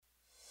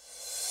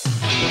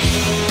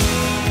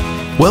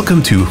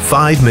Welcome to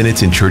 5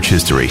 Minutes in Church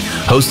History,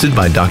 hosted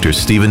by Dr.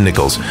 Stephen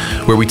Nichols,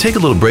 where we take a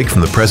little break from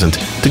the present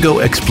to go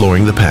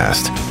exploring the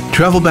past.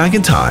 Travel back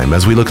in time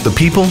as we look at the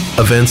people,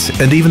 events,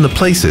 and even the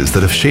places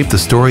that have shaped the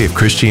story of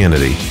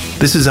Christianity.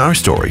 This is our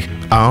story,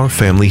 our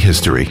family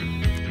history.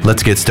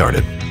 Let's get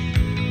started.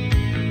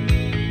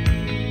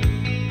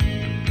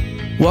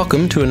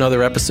 Welcome to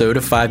another episode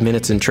of 5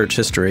 Minutes in Church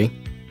History.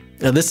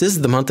 Now, this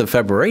is the month of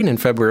February, and in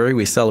February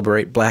we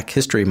celebrate Black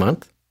History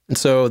Month. And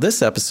so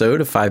this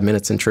episode of 5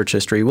 Minutes in Church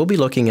History, we'll be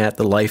looking at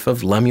the life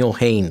of Lemuel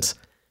Haynes.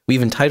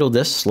 We've entitled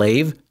this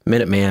Slave,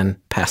 Minuteman,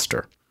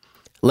 Pastor.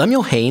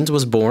 Lemuel Haynes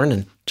was born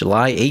on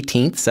July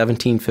 18th,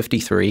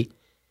 1753.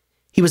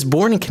 He was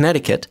born in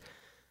Connecticut,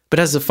 but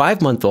as a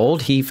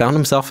 5-month-old, he found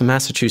himself in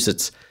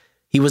Massachusetts.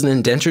 He was an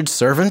indentured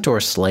servant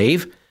or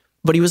slave,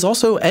 but he was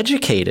also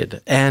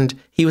educated, and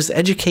he was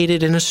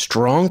educated in a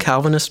strong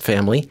Calvinist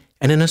family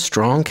and in a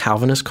strong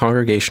Calvinist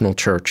congregational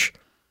church.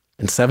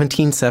 In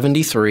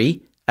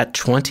 1773, at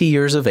 20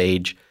 years of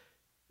age,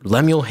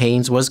 Lemuel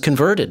Haynes was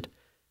converted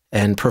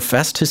and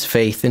professed his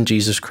faith in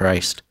Jesus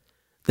Christ.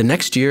 The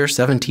next year,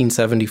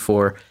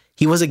 1774,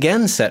 he was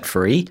again set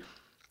free,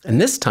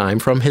 and this time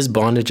from his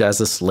bondage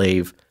as a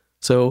slave.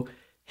 So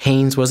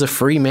Haynes was a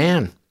free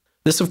man.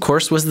 This, of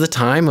course, was the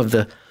time of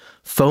the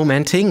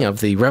fomenting of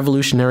the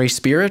revolutionary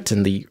spirit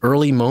and the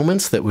early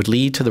moments that would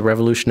lead to the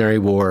Revolutionary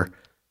War.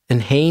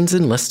 And Haynes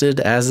enlisted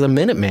as a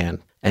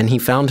Minuteman, and he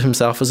found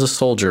himself as a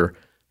soldier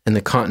in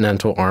the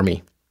Continental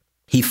Army.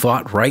 He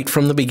fought right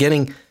from the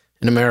beginning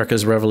in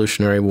America's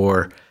Revolutionary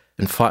War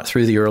and fought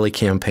through the early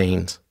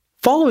campaigns.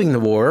 Following the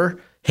war,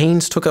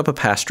 Haynes took up a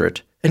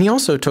pastorate, and he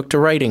also took to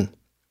writing.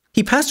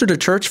 He pastored a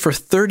church for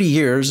 30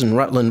 years in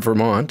Rutland,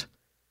 Vermont,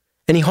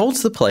 and he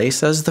holds the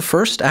place as the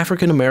first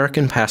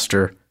African-American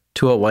pastor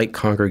to a white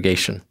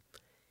congregation.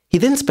 He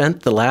then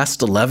spent the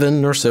last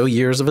 11 or so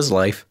years of his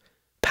life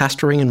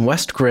pastoring in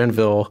West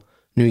Granville,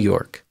 New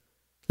York.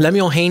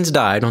 Lemuel Haynes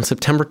died on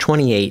September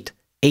 28,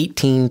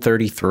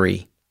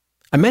 1833.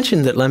 I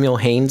mentioned that Lemuel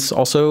Haynes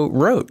also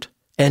wrote,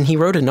 and he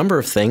wrote a number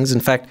of things.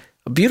 In fact,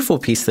 a beautiful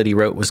piece that he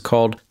wrote was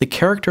called The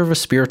Character of a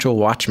Spiritual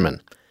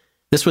Watchman.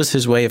 This was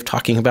his way of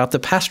talking about the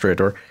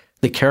pastorate, or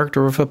the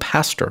character of a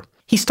pastor.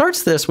 He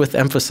starts this with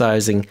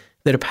emphasizing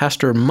that a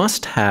pastor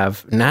must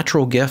have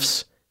natural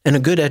gifts and a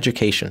good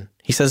education.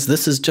 He says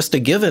this is just a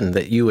given,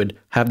 that you would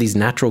have these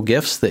natural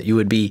gifts, that you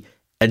would be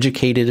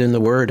educated in the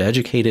Word,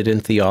 educated in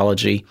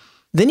theology.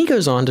 Then he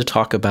goes on to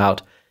talk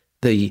about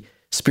the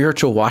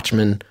spiritual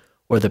watchman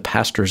or the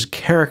pastor's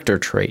character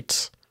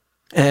traits.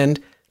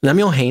 And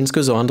Lemuel Haynes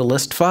goes on to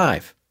list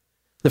 5.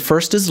 The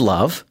first is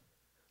love.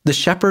 The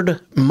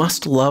shepherd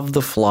must love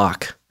the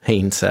flock,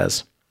 Haynes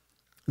says.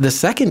 The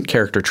second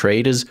character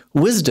trait is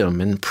wisdom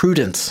and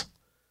prudence.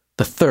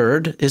 The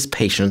third is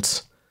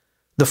patience.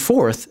 The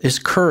fourth is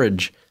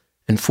courage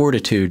and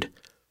fortitude.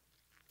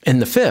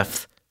 And the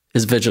fifth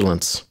is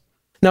vigilance.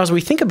 Now, as we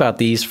think about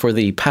these for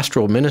the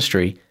pastoral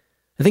ministry,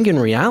 I think in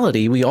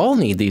reality, we all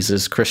need these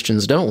as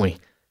Christians, don't we?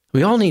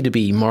 We all need to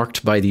be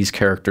marked by these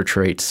character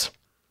traits.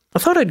 I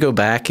thought I'd go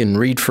back and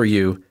read for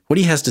you what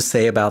he has to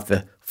say about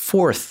the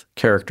fourth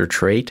character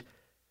trait,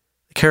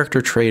 the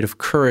character trait of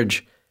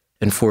courage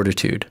and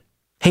fortitude.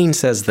 Haynes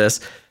says this: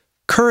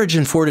 courage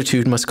and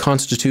fortitude must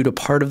constitute a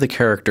part of the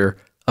character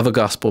of a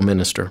gospel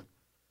minister.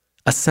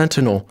 A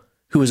sentinel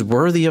who is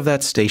worthy of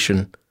that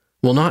station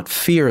will not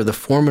fear the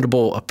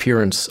formidable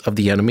appearance of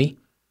the enemy,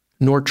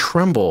 nor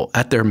tremble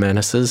at their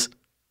menaces.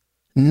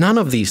 None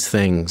of these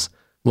things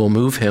will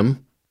move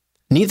him.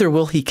 Neither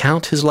will he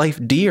count his life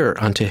dear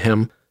unto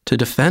him to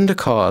defend a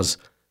cause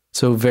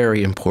so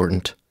very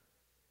important.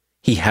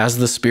 He has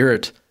the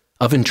spirit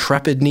of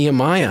intrepid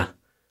Nehemiah.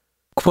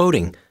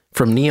 Quoting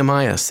from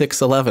Nehemiah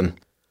 6:11,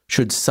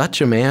 should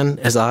such a man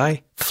as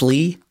I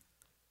flee?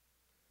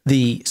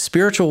 The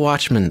spiritual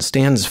watchman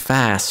stands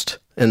fast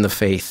in the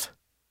faith,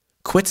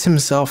 quits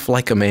himself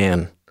like a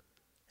man,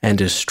 and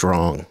is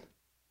strong.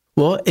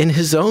 Well, in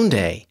his own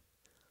day,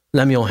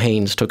 Lemuel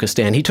Haynes took a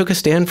stand. He took a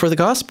stand for the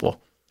gospel.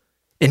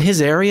 In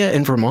his area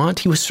in Vermont,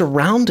 he was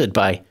surrounded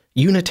by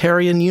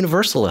Unitarian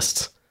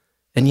Universalists,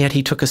 and yet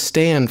he took a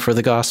stand for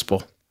the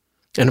gospel.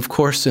 And of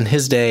course, in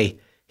his day,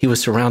 he was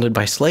surrounded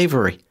by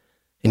slavery,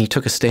 and he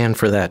took a stand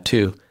for that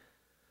too.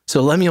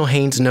 So Lemuel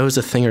Haynes knows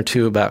a thing or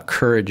two about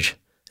courage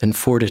and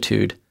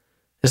fortitude.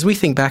 As we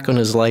think back on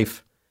his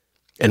life,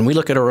 and we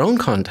look at our own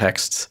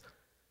contexts,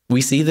 we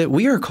see that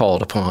we are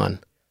called upon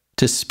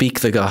to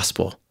speak the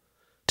gospel,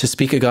 to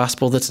speak a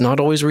gospel that's not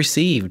always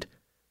received,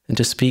 and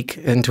to speak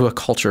into a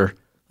culture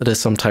that is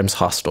sometimes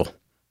hostile.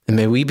 And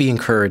may we be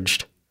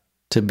encouraged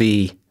to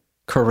be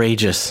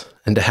courageous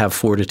and to have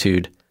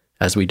fortitude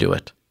as we do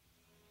it.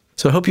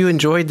 So I hope you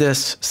enjoyed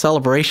this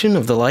celebration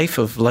of the life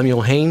of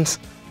Lemuel Haynes.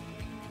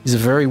 He's a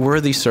very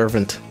worthy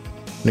servant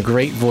and a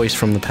great voice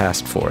from the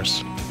past for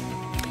us.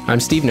 I'm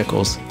Steve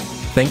Nichols.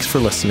 Thanks for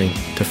listening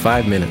to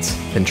 5 Minutes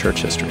in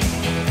Church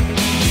History.